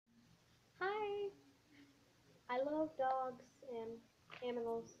I love dogs and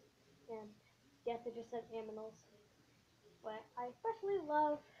aminals, and yes, I just said aminals, but I especially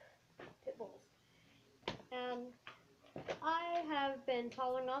love pit bulls. And I have been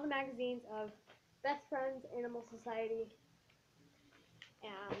following all the magazines of Best Friends Animal Society,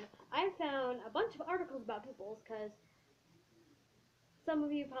 and I found a bunch of articles about pit bulls because some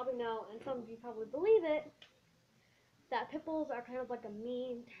of you probably know, and some of you probably believe it, that pit bulls are kind of like a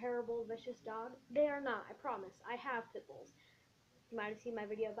mean, terrible, vicious dog. They are not, I promise. I have pit bulls. You might have seen my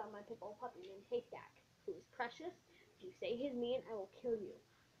video about my pit bull puppy named Haystack, who is precious. If you say he's mean, I will kill you.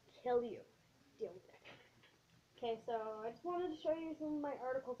 Kill you. Deal with it. Okay, so I just wanted to show you some of my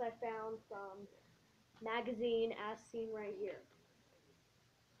articles I found from magazine as seen right here.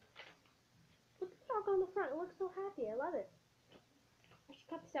 Look at the dog on the front. It looks so happy. I love it. I should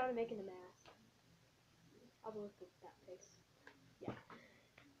cut this out and make it a mask. I'll look at that face. Yeah.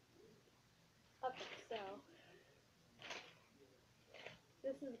 Okay, so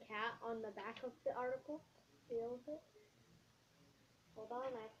this is a cat on the back of the article. Deal with it. Hold on,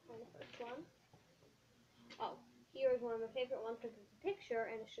 I have to find the first one. Oh, here is one of my favorite ones because it's a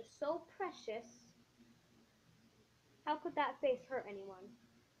picture and it's just so precious. How could that face hurt anyone?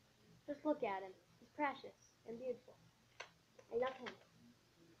 Just look at him. He's precious and beautiful. I love him.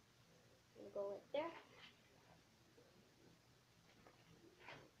 I'm gonna go right there.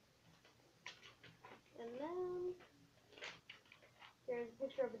 And then there's a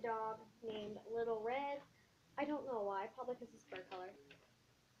picture of a dog named Little Red. I don't know why, probably because his fur color.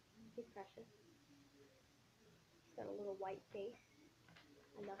 He's precious. He's got a little white face.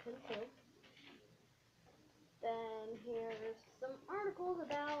 I love him too. Then here's some articles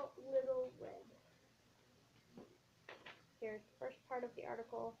about Little Red. Here's the first part of the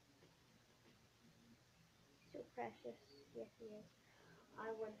article. So precious. Yes, he is.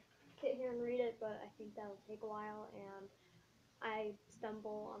 I would sit here and read it, but I think that would take a while, and I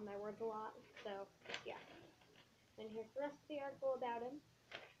stumble on my words a lot, so yeah. And here's the rest of the article about him.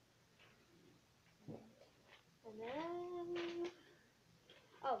 And then,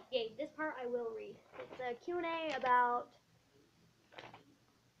 oh, yay, this part I will read. It's a Q&A about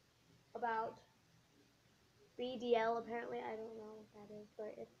BDL, apparently. I don't know what that is,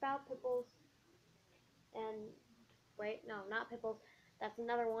 but it's about pit bulls. And, wait, no, not pit bulls. That's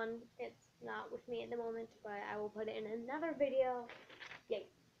another one. It's not with me at the moment, but I will put it in another video. Yay.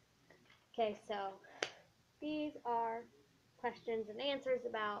 Okay, so these are questions and answers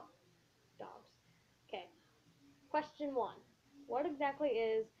about dogs. Okay, question 1. What exactly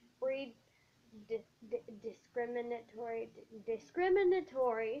is breed discriminatory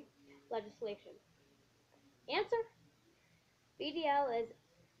legislation? Answer: BDL is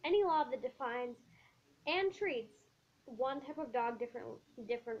any law that defines and treats one type of dog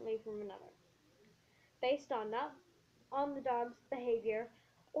differently from another, based on not on the dog's behavior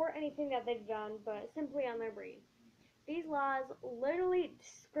or anything that they've done, but simply on their breed. These laws literally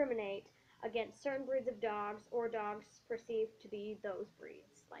discriminate against certain breeds of dogs or dogs perceived to be those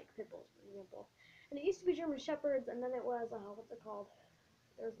breeds, like pit bulls, for example. And it used to be German Shepherds, and then it was, what's it called?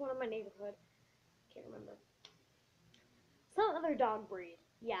 There was one in my neighborhood. Can't remember. Some other dog breed.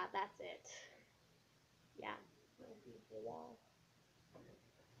 Yeah, that's it. Yeah. Beautiful wall.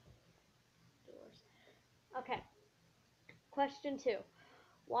 Doors. Okay. Question 2.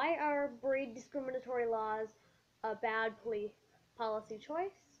 Why are breed discriminatory laws a bad policy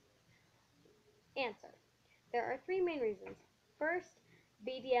choice? Answer: there are 3 main reasons. First,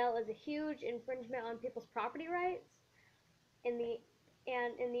 BDL is a huge infringement on people's property rights. In the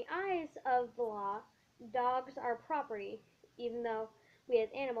eyes of the law, dogs are property, even though we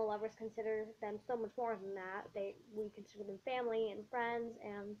as animal lovers consider them so much more than that. We consider them family and friends,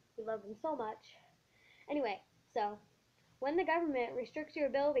 and we love them so much. Anyway, so when the government restricts your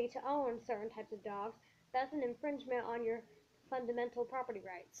ability to own certain types of dogs, that's an infringement on your fundamental property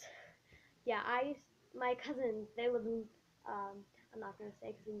rights. Yeah, my cousins, they live in, I'm not going to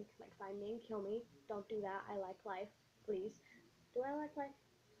say because you can find me and kill me. Don't do that. I like life. Please. Do I like life?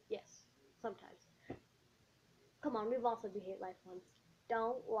 Yes. Sometimes. Come on, we've all said we hate life once.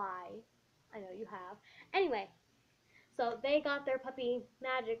 Don't lie. I know you have. Anyway, so they got their puppy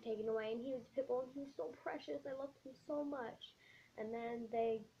Magic taken away, and he was a pit bull, and he was so precious. I loved him so much. And then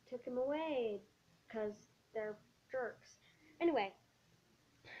they took him away because they're jerks. Anyway,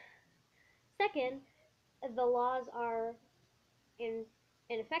 second, the laws are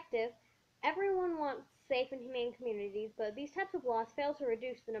ineffective. Everyone wants safe and humane communities, but these types of laws fail to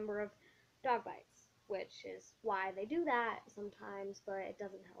reduce the number of dog bites, which is why they do that sometimes, but it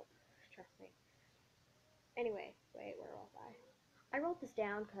doesn't help. Trust me. Anyway, wait, where was I? I wrote this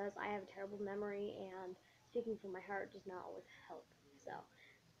down because I have a terrible memory, and speaking from my heart does not always help. So,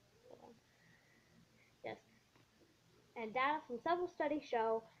 hold on. Yes. And data from several studies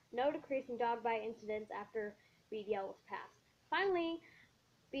show no decrease in dog bite incidents after BDL was passed. Finally,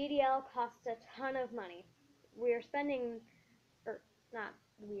 BDL costs a ton of money. We are spending, or not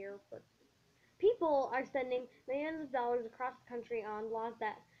we're, but people are spending millions of dollars across the country on laws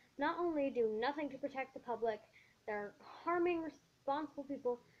that not only do nothing to protect the public, they're harming responsible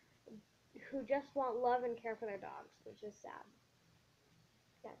people who just want love and care for their dogs, which is sad.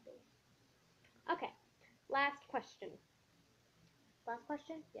 Sadly. Okay, last question. Last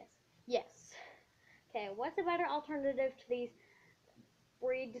question? Yes. Yes. Okay, what's a better alternative to these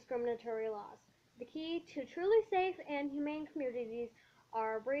breed discriminatory laws? The key to truly safe and humane communities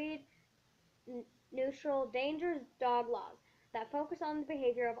are breed neutral, dangerous dog laws that focus on the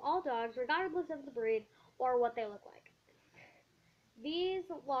behavior of all dogs, regardless of the breed or what they look like. These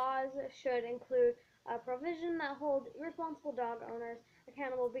laws should include a provision that holds irresponsible dog owners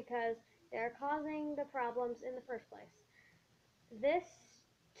accountable because they are causing the problems in the first place. This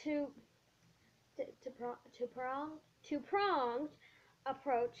two-pronged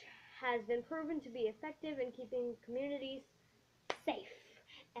approach has been proven to be effective in keeping communities safe.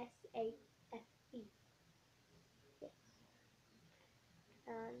 SAFE. Yes.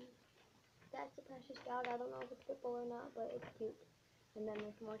 And that's a precious dog. I don't know if it's pitbull or not, but it's cute. And then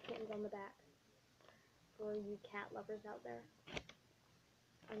there's more kittens on the back for you cat lovers out there.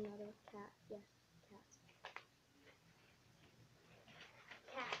 Another cat. Yes, cats.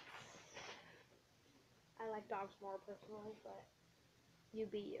 Cats. I like dogs more personally, but you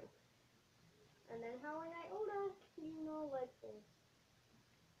be you. And then how when I older, you know, like this.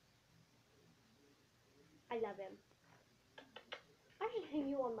 I love him. I should hang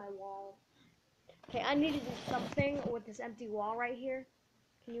you on my wall. Okay, I need to do something with this empty wall right here.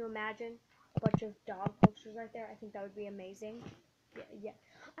 Can you imagine a bunch of dog posters right there? I think that would be amazing. Yeah.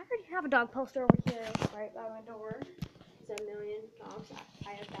 I already have a dog poster over here right by my door. It's a million dogs.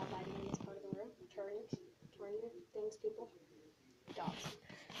 I have dog lighting in this part of the room. Turn things, people. Dogs.